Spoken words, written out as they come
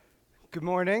Good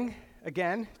morning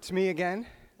again. It's me again.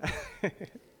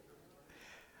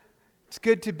 It's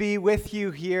good to be with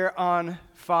you here on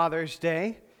Father's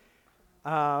Day.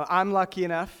 I'm lucky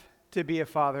enough to be a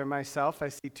father myself. I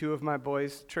see two of my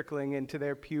boys trickling into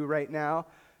their pew right now.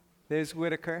 There's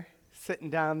Whitaker sitting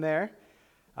down there.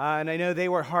 And I know they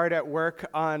were hard at work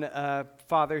on a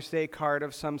Father's Day card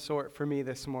of some sort for me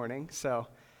this morning. So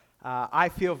I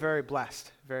feel very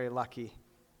blessed, very lucky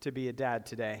to be a dad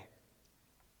today.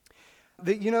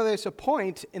 There's a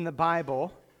point in the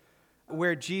Bible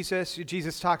where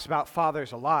Jesus talks about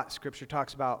fathers a lot. Scripture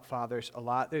talks about fathers a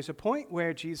lot. There's a point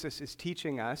where Jesus is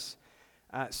teaching us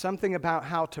something about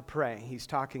how to pray. He's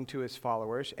talking to his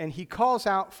followers, and he calls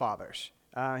out fathers.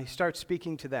 He starts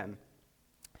speaking to them.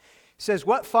 He says,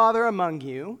 "What father among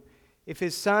you, if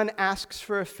his son asks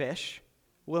for a fish,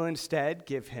 will instead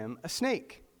give him a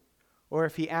snake? Or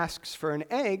if he asks for an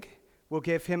egg, will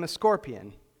give him a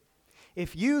scorpion?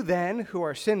 If you then, who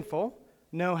are sinful,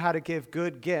 know how to give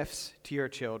good gifts to your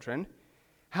children,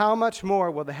 how much more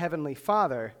will the Heavenly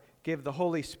Father give the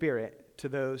Holy Spirit to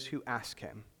those who ask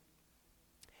him?"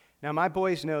 Now, my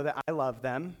boys know that I love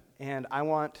them, and I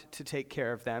want to take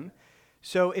care of them.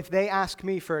 So if they ask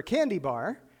me for a candy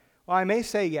bar, well, I may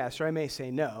say yes or I may say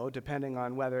no, depending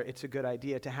on whether it's a good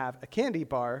idea to have a candy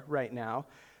bar right now,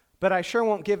 but I sure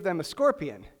won't give them a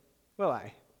scorpion, will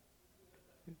I?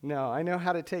 No, I know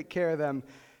how to take care of them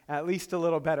at least a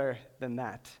little better than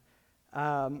that.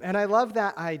 And I love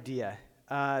that idea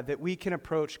that we can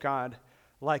approach God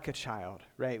like a child,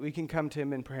 right? We can come to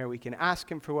him in prayer. We can ask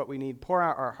him for what we need, pour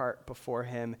out our heart before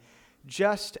him,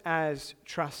 just as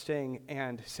trusting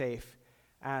and safe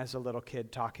as a little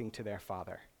kid talking to their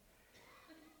father.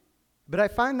 But I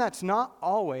find that's not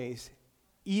always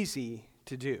easy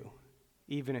to do,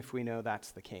 even if we know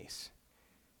that's the case.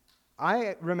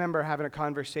 I remember having a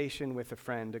conversation with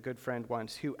a good friend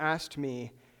once, who asked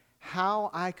me how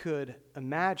I could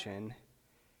imagine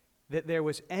that there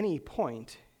was any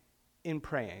point in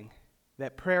praying,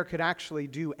 that prayer could actually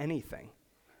do anything.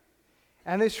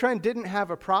 And this friend didn't have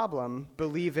a problem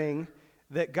believing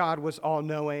that God was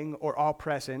all-knowing or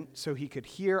all-present so he could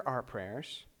hear our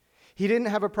prayers. He didn't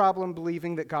have a problem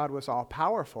believing that God was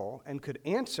all-powerful and could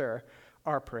answer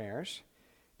our prayers.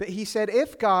 But he said,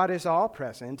 if God is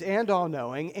all-present and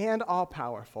all-knowing and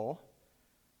all-powerful,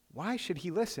 why should he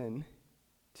listen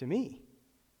to me?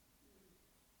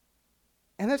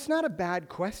 And that's not a bad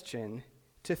question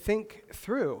to think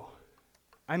through.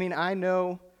 I mean, I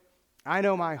know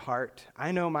my heart,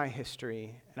 I know my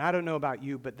history, and I don't know about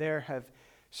you, but there have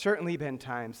certainly been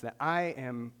times that I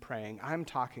am praying, I'm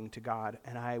talking to God,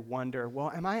 and I wonder,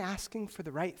 well, am I asking for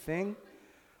the right thing?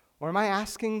 Or am I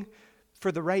asking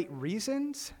for the right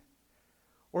reasons?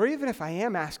 Or even if I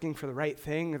am asking for the right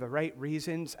thing or the right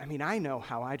reasons, I mean, I know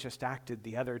how I just acted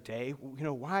the other day.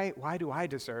 Why do I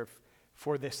deserve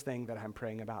for this thing that I'm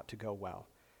praying about to go well?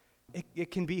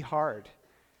 It can be hard.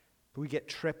 We get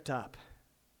tripped up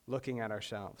looking at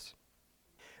ourselves.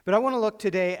 But I want to look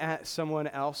today at someone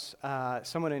else,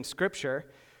 someone in Scripture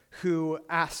who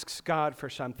asks God for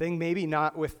something, maybe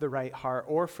not with the right heart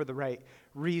or for the right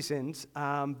reasons,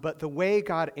 but the way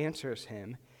God answers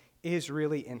him is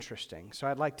really interesting. So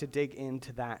I'd like to dig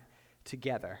into that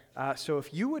together. So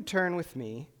if you would turn with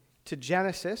me to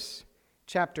Genesis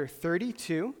chapter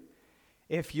 32.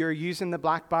 If you're using the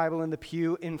Black Bible in the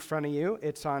pew in front of you,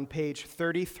 it's on page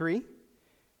 33.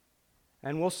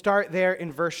 And we'll start there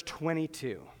in verse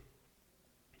 22.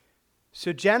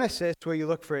 So Genesis, where you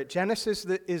look for it, Genesis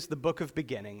is the book of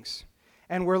beginnings.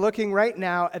 And we're looking right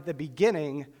now at the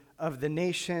beginning of the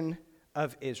nation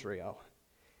of Israel.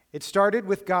 It started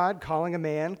with God calling a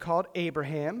man called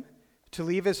Abraham to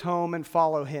leave his home and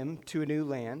follow him to a new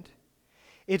land.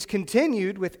 It's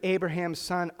continued with Abraham's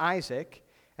son Isaac,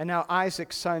 and now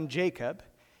Isaac's son Jacob.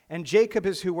 And Jacob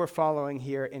is who we're following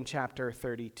here in chapter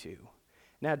 32.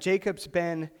 Now Jacob's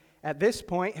at this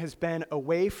point, has been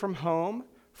away from home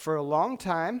for a long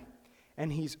time,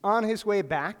 and he's on his way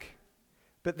back,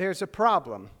 but there's a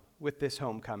problem with this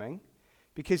homecoming,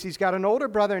 because he's got an older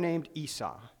brother named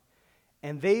Esau,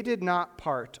 and they did not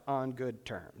part on good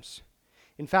terms.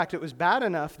 In fact, it was bad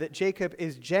enough that Jacob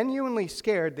is genuinely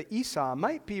scared that Esau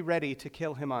might be ready to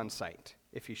kill him on sight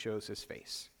if he shows his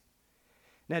face.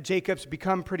 Now, Jacob's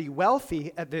become pretty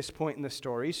wealthy at this point in the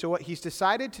story, so what he's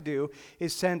decided to do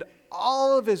is send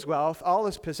all of his wealth, all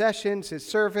his possessions, his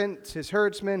servants, his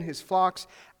herdsmen, his flocks,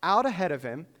 out ahead of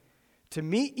him to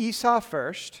meet Esau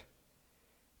first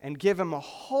and give him a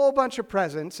whole bunch of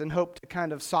presents and hope to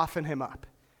kind of soften him up.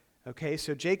 Okay,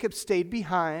 so Jacob stayed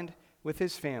behind with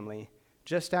his family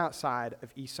just outside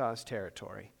of Esau's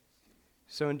territory.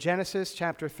 So in Genesis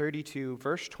chapter 32,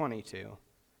 verse 22,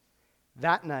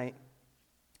 that night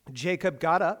Jacob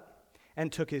got up and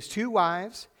took his 2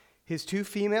 wives, his 2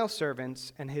 female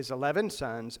servants, and his 11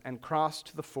 sons, and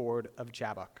crossed the ford of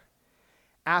Jabbok.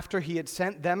 After he had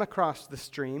sent them across the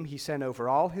stream, he sent over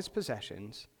all his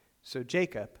possessions, so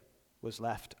Jacob was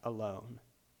left alone.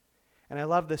 And I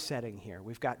love the setting here.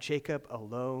 We've got Jacob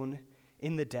alone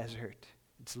in the desert.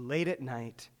 It's late at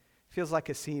night. Feels like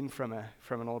a scene from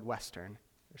an old Western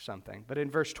or something. But in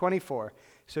verse 24,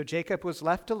 so Jacob was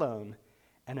left alone,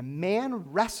 and a man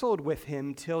wrestled with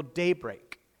him till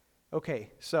daybreak.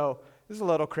 Okay, so this is a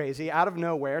little crazy. Out of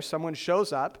nowhere, someone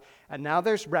shows up, and now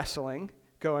there's wrestling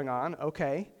going on.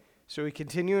 Okay, so we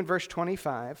continue in verse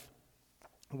 25.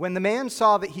 When the man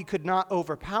saw that he could not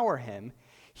overpower him,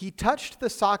 he touched the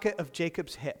socket of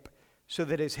Jacob's hip, so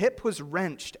that his hip was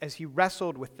wrenched as he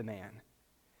wrestled with the man.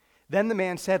 Then the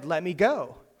man said, "Let me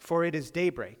go, for it is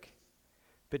daybreak."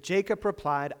 But Jacob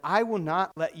replied, "I will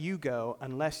not let you go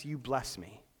unless you bless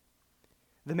me."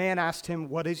 The man asked him,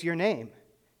 "What is your name?"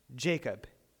 "Jacob,"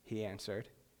 he answered.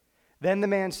 Then the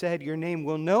man said, "Your name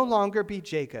will no longer be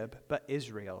Jacob, but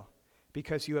Israel,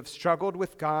 because you have struggled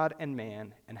with God and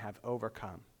man and have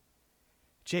overcome."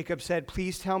 Jacob said,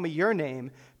 "Please tell me your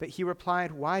name." But he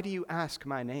replied, "Why do you ask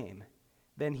my name?"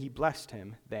 Then he blessed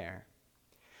him there.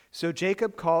 So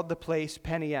Jacob called the place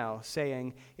Peniel,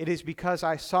 saying, "It is because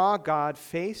I saw God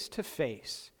face to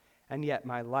face, and yet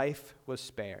my life was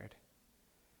spared."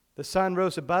 The sun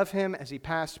rose above him as he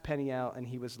passed Peniel, and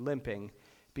he was limping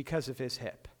because of his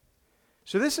hip.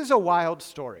 So this is a wild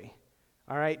story.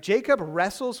 All right, Jacob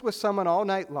wrestles with someone all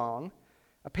night long.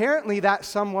 Apparently that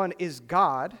someone is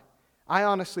God. I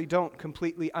honestly don't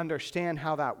completely understand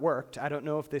how that worked. I don't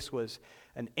know if this was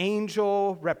an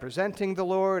angel representing the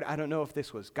Lord. I don't know if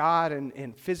this was God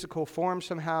in physical form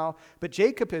somehow. But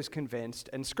Jacob is convinced,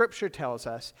 and Scripture tells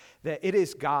us that it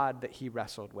is God that he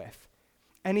wrestled with.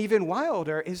 And even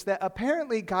wilder is that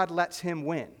apparently God lets him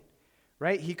win,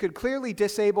 right? He could clearly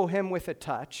disable him with a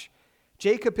touch.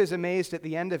 Jacob is amazed at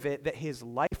the end of it that his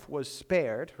life was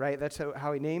spared, right? That's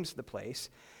how he names the place.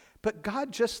 But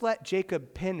God just let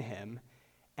Jacob pin him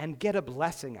and get a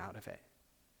blessing out of it.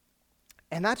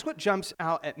 And that's what jumps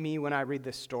out at me when I read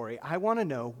this story. I want to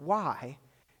know why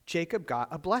Jacob got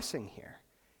a blessing here.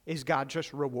 Is God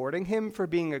just rewarding him for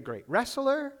being a great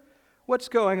wrestler? What's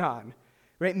going on?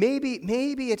 Right?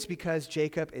 Maybe it's because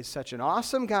Jacob is such an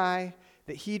awesome guy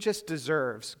that he just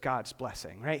deserves God's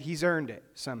blessing, right? He's earned it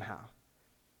somehow.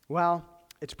 Well,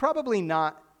 it's probably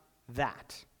not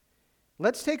that.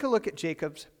 Let's take a look at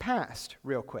Jacob's past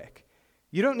real quick.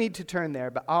 You don't need to turn there,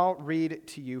 but I'll read it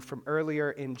to you from earlier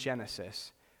in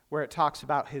Genesis, where it talks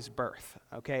about his birth.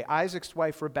 Okay, Isaac's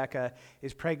wife Rebekah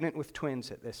is pregnant with twins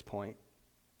at this point.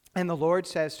 And the Lord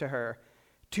says to her,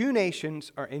 "2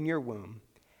 nations are in your womb,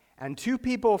 and 2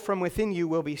 people from within you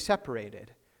will be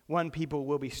separated. One people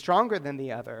will be stronger than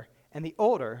the other, and the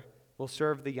older will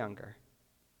serve the younger."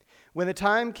 When the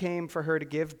time came for her to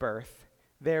give birth,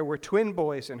 there were twin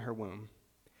boys in her womb.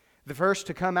 The first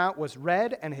to come out was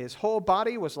red, and his whole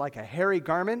body was like a hairy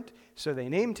garment, so they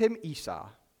named him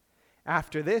Esau.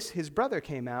 After this, his brother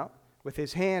came out, with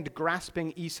his hand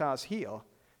grasping Esau's heel,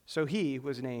 so he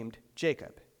was named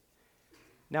Jacob.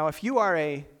 Now, if you are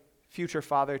a future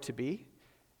father-to-be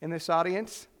in this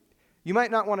audience, you might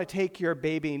not want to take your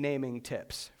baby naming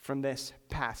tips from this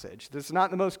passage. This is not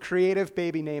the most creative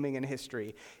baby naming in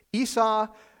history. Esau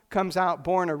comes out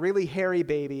born a really hairy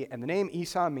baby, and the name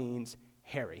Esau means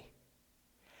hairy.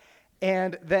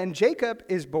 And then Jacob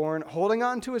is born holding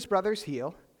on to his brother's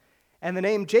heel, and the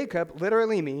name Jacob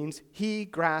literally means he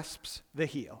grasps the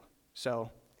heel.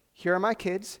 So here are my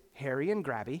kids, Harry and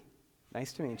Grabby.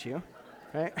 Nice to meet you,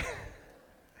 right?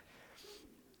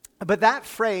 But that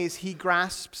phrase, he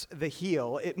grasps the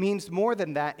heel, it means more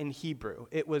than that in Hebrew.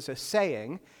 It was a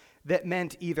saying that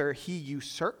meant either he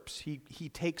usurps, he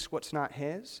takes what's not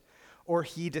his, or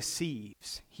he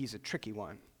deceives. He's a tricky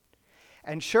one.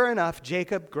 And sure enough,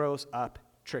 Jacob grows up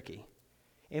tricky.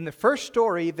 In the first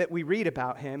story that we read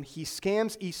about him, he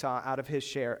scams Esau out of his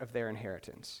share of their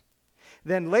inheritance.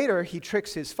 Then later, he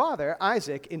tricks his father,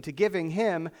 Isaac, into giving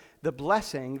him the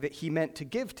blessing that he meant to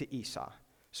give to Esau.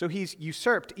 So he's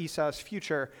usurped Esau's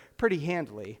future pretty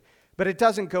handily, but it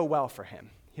doesn't go well for him.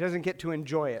 He doesn't get to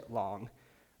enjoy it long,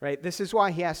 right? This is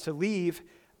why he has to leave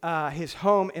his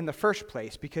home in the first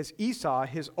place, because Esau,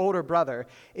 his older brother,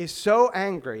 is so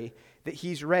angry that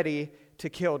he's ready to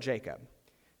kill Jacob.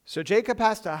 So Jacob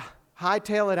has to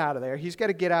hightail it out of there. He's got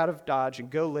to get out of Dodge and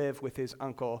go live with his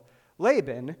uncle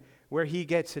Laban, where he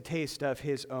gets a taste of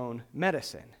his own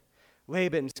medicine.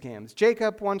 Laban scams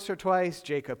Jacob once or twice.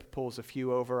 Jacob pulls a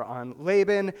few over on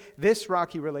Laban. This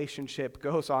rocky relationship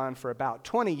goes on for about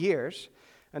 20 years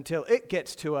until it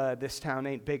gets to a this town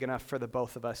ain't big enough for the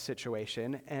both of us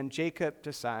situation, and Jacob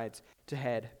decides to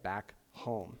head back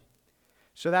home.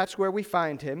 So that's where we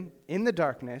find him, in the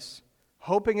darkness,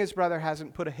 hoping his brother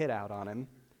hasn't put a hit out on him,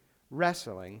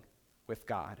 wrestling with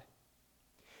God.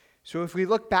 So if we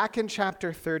look back in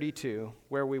chapter 32,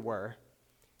 where we were,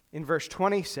 in verse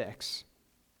 26,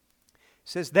 it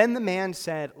says, "Then the man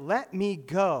said, 'Let me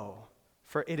go,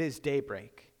 for it is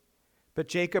daybreak.' But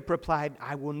Jacob replied,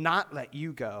 'I will not let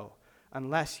you go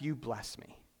unless you bless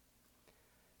me.'"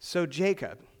 So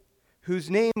Jacob, whose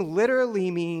name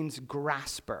literally means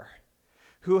grasper,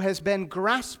 who has been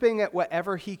grasping at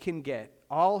whatever he can get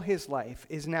all his life,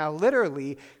 is now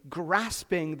literally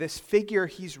grasping this figure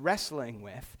he's wrestling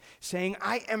with, saying,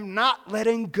 "I am not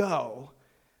letting go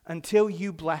until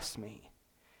you bless me."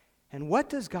 And what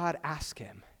does God ask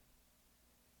him?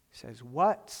 He says,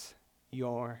 "What's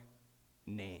your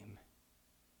name?"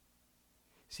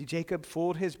 See, Jacob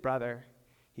fooled his brother,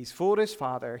 he's fooled his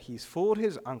father, he's fooled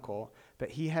his uncle,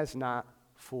 but he has not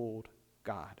fooled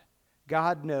God.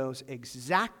 God knows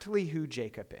exactly who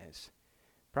Jacob is,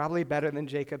 probably better than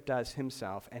Jacob does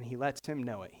himself, and he lets him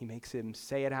know it. He makes him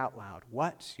say it out loud.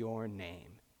 "What's your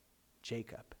name?"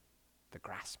 "Jacob, the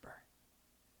grasper."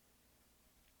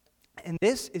 And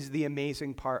this is the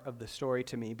amazing part of the story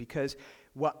to me, because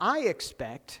what I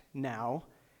expect now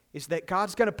is that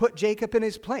God's going to put Jacob in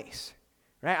his place,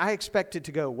 right? I expect it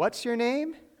to go, "What's your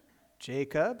name?"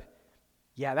 "Jacob."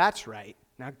 "Yeah, that's right.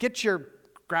 Now get your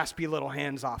graspy little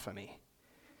hands off of me."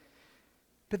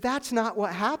 But that's not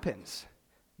what happens.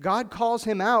 God calls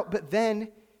him out, but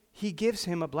then he gives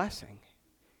him a blessing.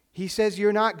 He says,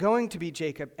 "You're not going to be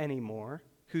Jacob anymore,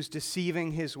 who's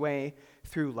deceiving his way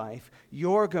through life.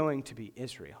 You're going to be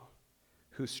Israel,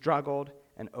 who struggled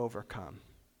and overcome."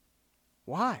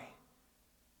 Why?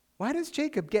 Why does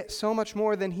Jacob get so much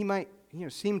more than he might,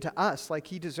 seem to us like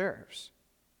he deserves?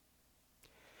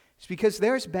 It's because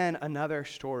there's been another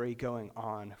story going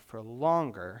on for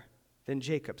longer than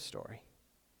Jacob's story.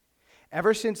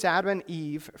 Ever since Adam and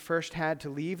Eve first had to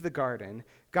leave the garden,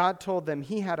 God told them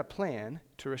he had a plan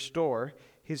to restore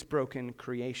his broken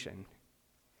creation.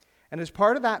 And as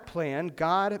part of that plan,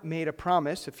 God made a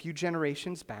promise a few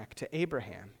generations back to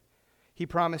Abraham. He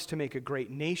promised to make a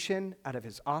great nation out of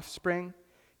his offspring.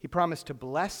 He promised to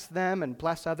bless them and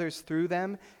bless others through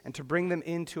them, and to bring them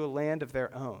into a land of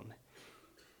their own.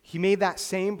 He made that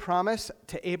same promise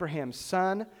to Abraham's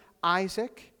son,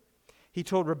 Isaac. He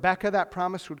told Rebekah that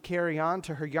promise would carry on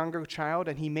to her younger child,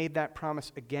 and he made that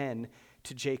promise again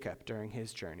to Jacob during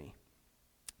his journey.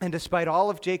 And despite all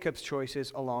of Jacob's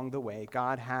choices along the way,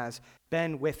 God has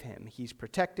been with him. He's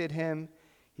protected him,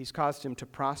 he's caused him to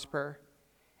prosper,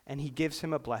 and he gives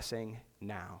him a blessing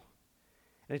now.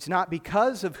 And it's not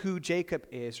because of who Jacob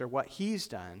is or what he's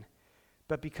done,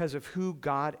 but because of who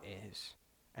God is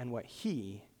and what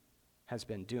he has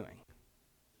been doing.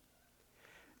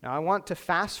 Now, I want to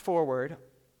fast forward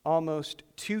almost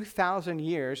 2,000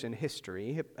 years in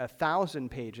history, 1,000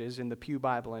 pages in the Pew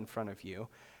Bible in front of you,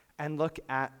 and look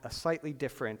at a slightly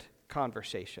different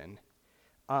conversation.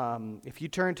 If you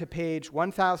turn to page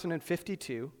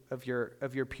 1052 of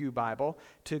your Pew Bible,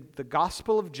 to the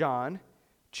Gospel of John,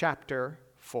 chapter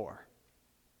 4.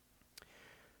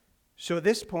 So at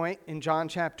this point in John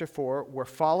chapter 4, we're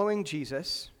following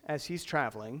Jesus as he's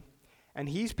traveling, and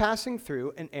he's passing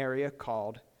through an area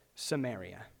called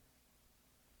Samaria.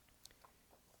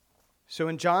 So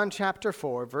in John chapter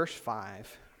 4, verse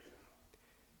 5,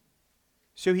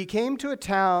 "So he came to a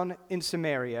town in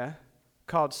Samaria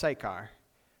called Sychar,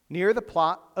 near the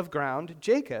plot of ground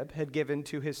Jacob had given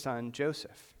to his son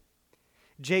Joseph.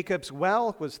 Jacob's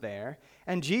well was there,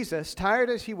 and Jesus, tired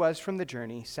as he was from the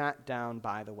journey, sat down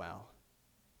by the well.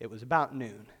 It was about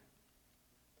noon.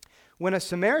 When a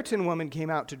Samaritan woman came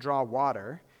out to draw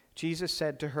water, Jesus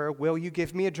said to her, 'Will you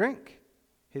give me a drink?'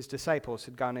 His disciples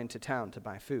had gone into town to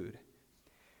buy food.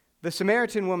 The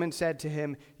Samaritan woman said to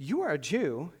him, 'You are a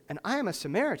Jew, and I am a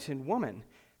Samaritan woman.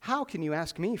 How can you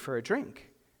ask me for a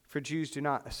drink?' For Jews do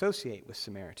not associate with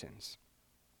Samaritans."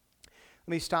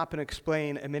 Let me stop and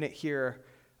explain a minute here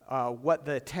what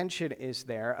the tension is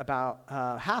there. About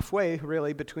halfway,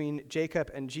 really, between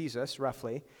Jacob and Jesus,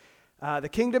 roughly, the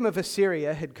kingdom of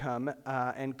Assyria had come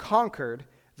and conquered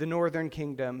the northern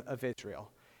kingdom of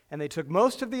Israel. And they took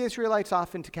most of the Israelites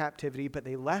off into captivity, but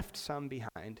they left some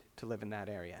behind to live in that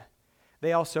area.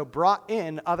 They also brought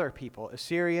in other people,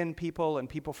 Assyrian people and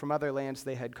people from other lands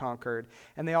they had conquered,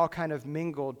 and they all kind of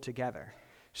mingled together.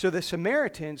 So the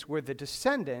Samaritans were the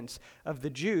descendants of the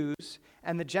Jews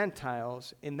and the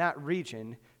Gentiles in that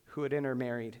region who had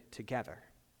intermarried together.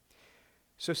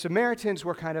 So Samaritans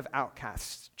were kind of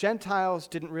outcasts. Gentiles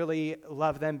didn't really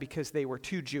love them because they were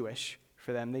too Jewish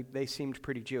for them. They seemed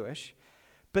pretty Jewish.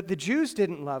 But the Jews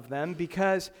didn't love them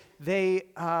because they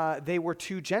were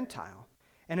too Gentile.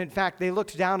 And in fact, they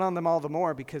looked down on them all the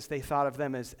more because they thought of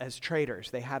them as traitors.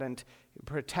 They hadn't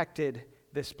protected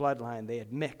this bloodline. They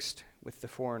had mixed with the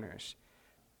foreigners.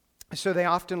 So they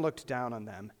often looked down on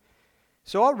them.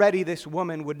 So already this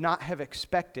woman would not have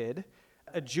expected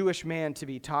a Jewish man to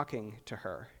be talking to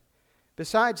her.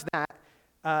 Besides that,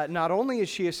 not only is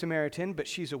she a Samaritan, but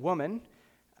she's a woman.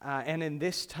 And in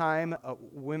this time,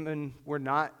 women were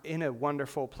not in a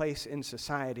wonderful place in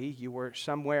society. You were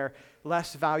somewhere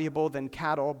less valuable than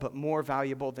cattle, but more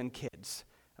valuable than kids,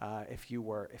 if you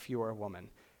were a woman,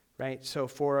 right? So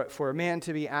for a man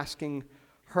to be asking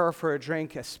her for a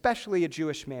drink, especially a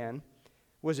Jewish man,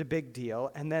 was a big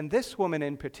deal. And then this woman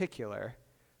in particular,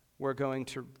 we're going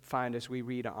to find as we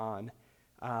read on,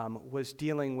 was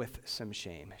dealing with some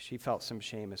shame. She felt some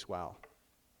shame as well.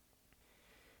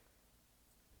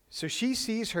 So she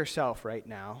sees herself right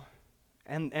now,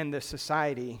 and the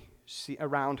society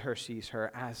around her sees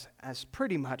her as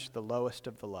pretty much the lowest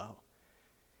of the low.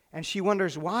 And she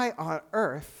wonders, why on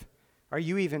earth are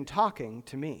you even talking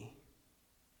to me?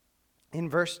 In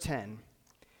verse 10,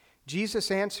 Jesus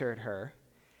answered her,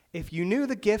 "If you knew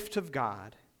the gift of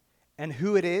God and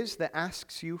who it is that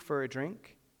asks you for a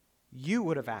drink, you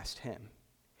would have asked him,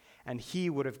 and he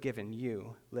would have given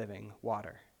you living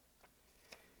water."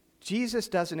 Jesus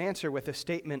doesn't answer with a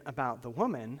statement about the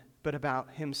woman, but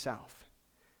about himself.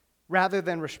 Rather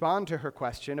than respond to her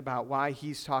question about why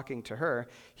he's talking to her,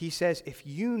 he says, "If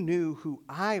you knew who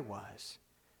I was,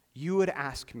 you would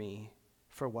ask me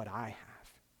for what I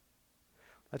have."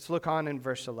 Let's look on in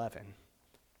verse 11.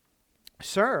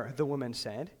 "Sir," the woman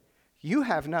said, "you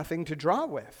have nothing to draw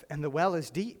with, and the well is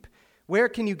deep. Where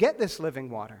can you get this living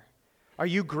water? Are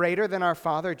you greater than our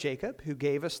father Jacob, who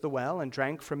gave us the well and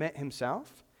drank from it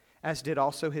himself, as did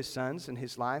also his sons and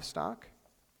his livestock?"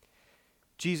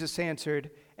 Jesus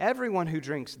answered, "Everyone who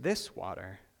drinks this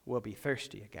water will be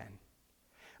thirsty again.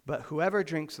 But whoever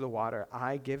drinks the water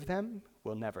I give them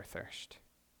will never thirst.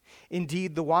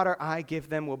 Indeed, the water I give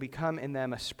them will become in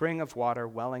them a spring of water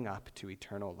welling up to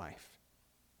eternal life."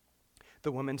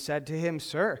 The woman said to him,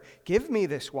 "Sir, give me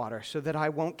this water so that I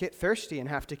won't get thirsty and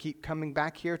have to keep coming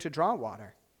back here to draw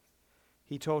water."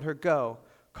 He told her, "Go,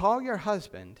 call your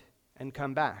husband and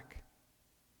come back."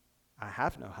 "I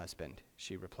have no husband,"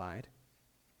 she replied.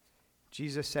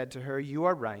 Jesus said to her, "You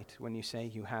are right when you say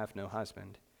you have no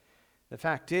husband. The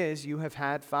fact is, you have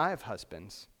had 5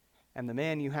 husbands, and the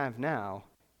man you have now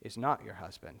is not your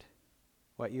husband.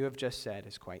 What you have just said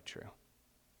is quite true."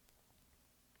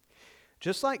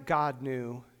 Just like God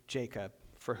knew Jacob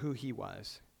for who he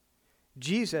was,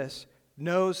 Jesus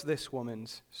knows this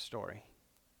woman's story.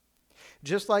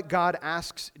 Just like God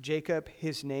asks Jacob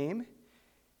his name,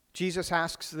 Jesus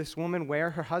asks this woman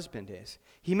where her husband is.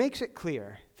 He makes it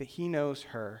clear that he knows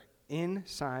her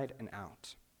inside and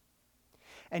out.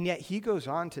 And yet he goes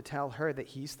on to tell her that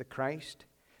he's the Christ,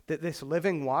 that this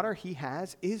living water he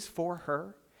has is for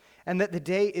her, and that the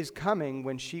day is coming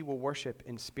when she will worship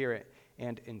in spirit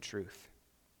and in truth.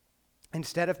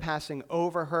 Instead of passing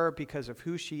over her because of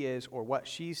who she is or what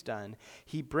she's done,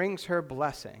 he brings her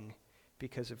blessing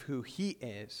because of who he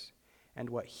is and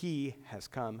what he has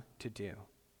come to do.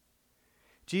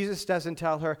 Jesus doesn't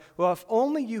tell her, "Well, if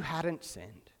only you hadn't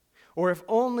sinned, or if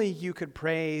only you could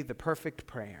pray the perfect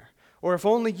prayer, or if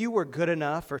only you were good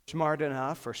enough or smart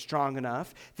enough or strong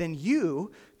enough, then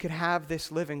you could have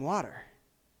this living water."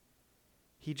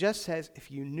 He just says, "If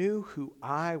you knew who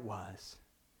I was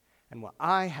and what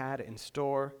I had in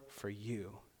store for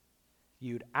you,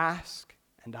 you'd ask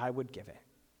and I would give it."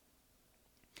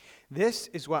 This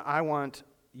is what I want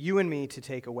you and me to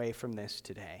take away from this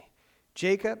today.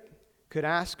 Jacob could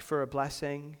ask for a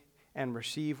blessing and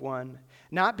receive one,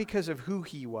 not because of who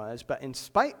he was, but in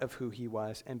spite of who he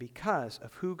was and because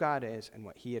of who God is and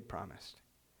what he had promised.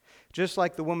 Just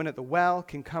like the woman at the well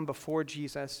can come before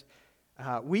Jesus,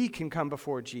 we can come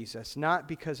before Jesus, not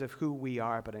because of who we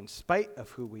are, but in spite of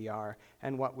who we are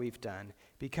and what we've done,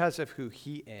 because of who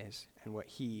he is and what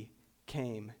he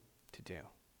came to do.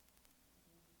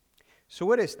 So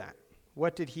what is that?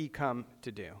 What did he come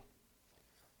to do?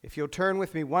 If you'll turn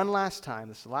with me one last time,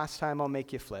 this is the last time I'll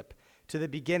make you flip, to the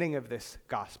beginning of this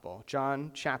gospel,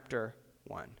 John chapter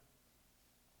 1.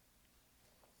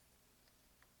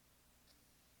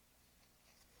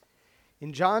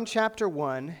 In John chapter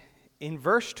 1, in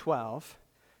verse 12,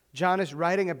 John is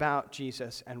writing about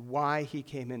Jesus and why he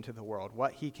came into the world,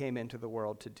 what he came into the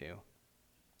world to do.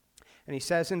 And he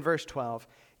says in verse 12,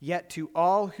 "Yet to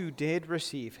all who did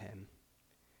receive him,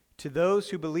 to those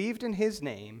who believed in his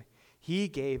name, he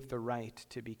gave the right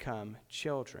to become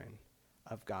children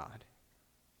of God."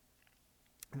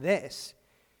 This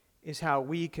is how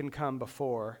we can come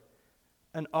before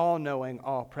an all-knowing,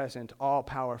 all-present,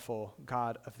 all-powerful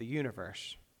God of the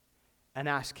universe and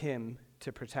ask him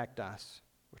to protect us,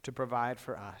 or to provide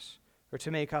for us, or to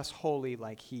make us holy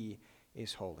like he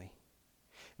is holy.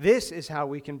 This is how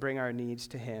we can bring our needs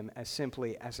to him as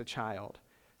simply as a child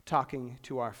talking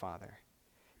to our Father.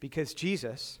 Because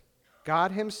Jesus,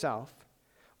 God himself,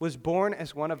 was born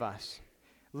as one of us,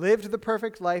 lived the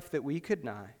perfect life that we could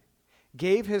not,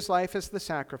 gave his life as the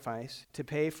sacrifice to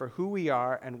pay for who we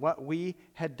are and what we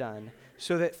had done,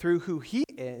 so that through who he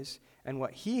is and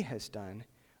what he has done,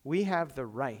 we have the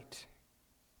right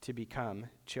to become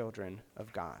children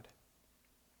of God.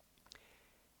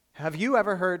 Have you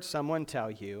ever heard someone tell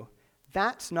you,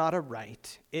 "That's not a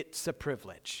right, it's a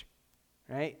privilege"?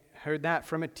 Right? Heard that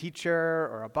from a teacher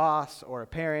or a boss or a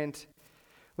parent.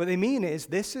 What they mean is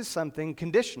this is something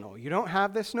conditional. You don't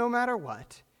have this no matter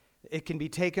what. It can be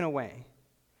taken away.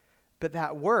 But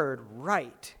that word,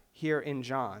 right, here in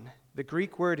John, the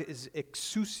Greek word is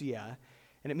exousia,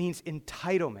 and it means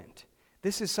entitlement.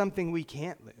 This is something we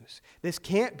can't lose. This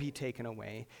can't be taken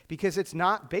away because it's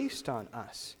not based on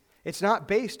us. It's not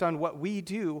based on what we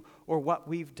do or what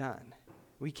we've done.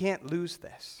 We can't lose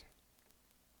this.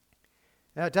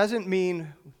 Now, it doesn't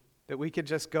mean that we could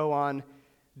just go on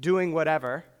doing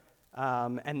whatever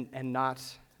and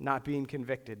not being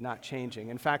convicted, not changing.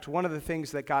 In fact, one of the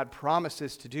things that God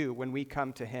promises to do when we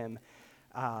come to him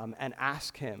and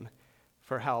ask him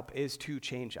for help is to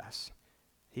change us.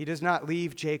 He does not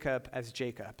leave Jacob as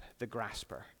Jacob, the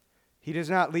grasper. He does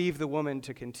not leave the woman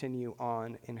to continue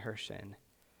on in her sin.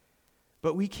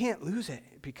 But we can't lose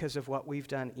it because of what we've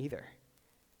done either.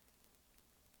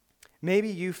 Maybe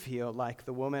you feel like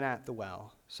the woman at the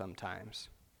well sometimes.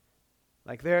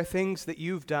 Like there are things that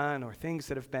you've done or things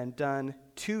that have been done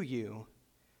to you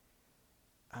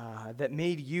that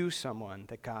made you someone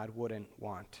that God wouldn't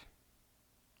want.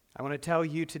 I want to tell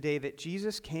you today that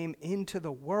Jesus came into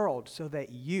the world so that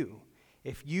you,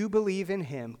 if you believe in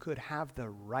him, could have the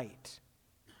right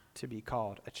to be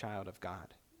called a child of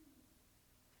God.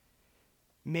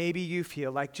 Maybe you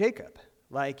feel like Jacob,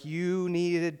 like you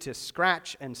needed to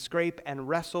scratch and scrape and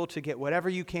wrestle to get whatever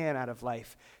you can out of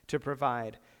life to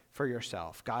provide for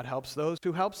yourself. God helps those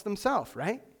who helps themselves,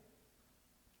 right?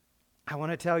 I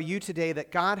want to tell you today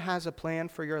that God has a plan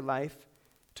for your life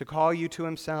to call you to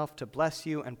himself, to bless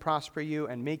you and prosper you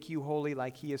and make you holy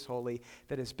like he is holy,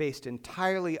 that is based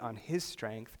entirely on his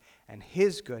strength and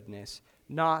his goodness,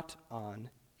 not on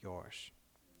yours.